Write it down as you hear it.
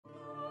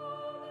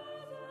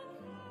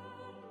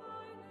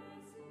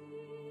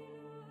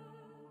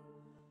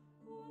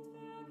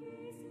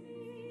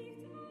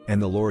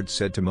And the Lord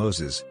said to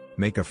Moses,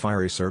 "Make a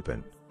fiery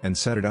serpent, and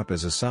set it up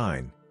as a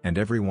sign, and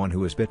everyone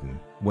who is bitten,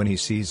 when he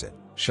sees it,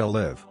 shall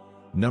live."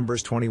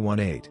 Numbers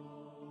 21:8.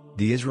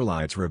 The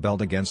Israelites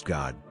rebelled against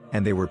God,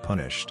 and they were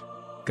punished.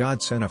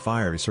 God sent a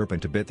fiery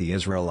serpent to bite the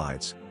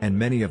Israelites, and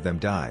many of them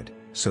died,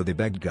 so they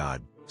begged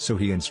God, so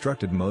he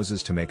instructed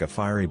Moses to make a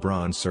fiery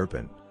bronze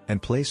serpent,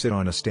 and place it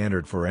on a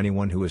standard for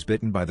anyone who is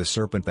bitten by the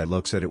serpent that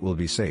looks at it will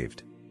be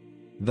saved.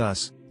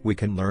 Thus, we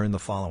can learn the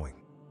following.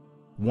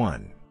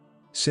 1.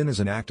 Sin is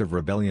an act of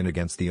rebellion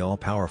against the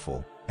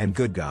all-powerful, and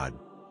good God.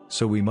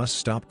 So we must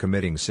stop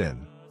committing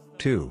sin.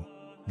 2.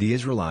 The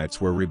Israelites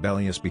were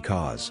rebellious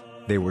because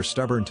they were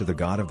stubborn to the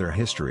God of their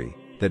history,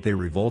 that they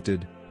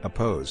revolted,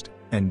 opposed,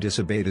 and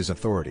disobeyed his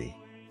authority.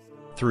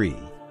 3.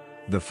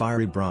 The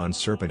fiery bronze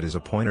serpent is a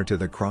pointer to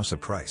the cross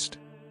of Christ.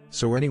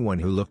 So anyone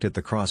who looked at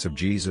the cross of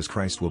Jesus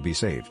Christ will be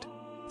saved.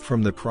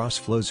 From the cross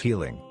flows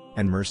healing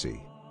and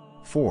mercy.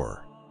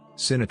 4.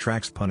 Sin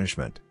attracts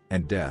punishment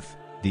and death.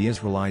 The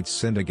Israelites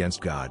sinned against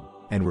God,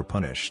 and were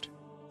punished.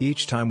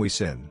 Each time we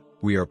sin,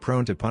 we are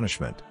prone to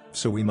punishment,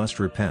 so we must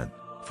repent,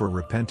 for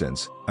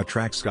repentance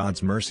attracts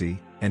God's mercy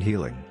and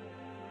healing.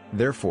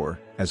 Therefore,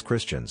 as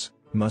Christians,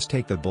 must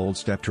take the bold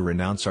step to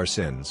renounce our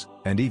sins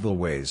and evil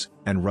ways,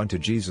 and run to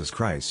Jesus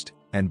Christ,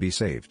 and be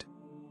saved.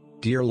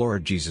 Dear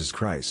Lord Jesus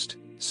Christ,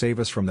 save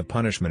us from the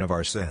punishment of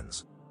our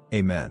sins.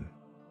 Amen.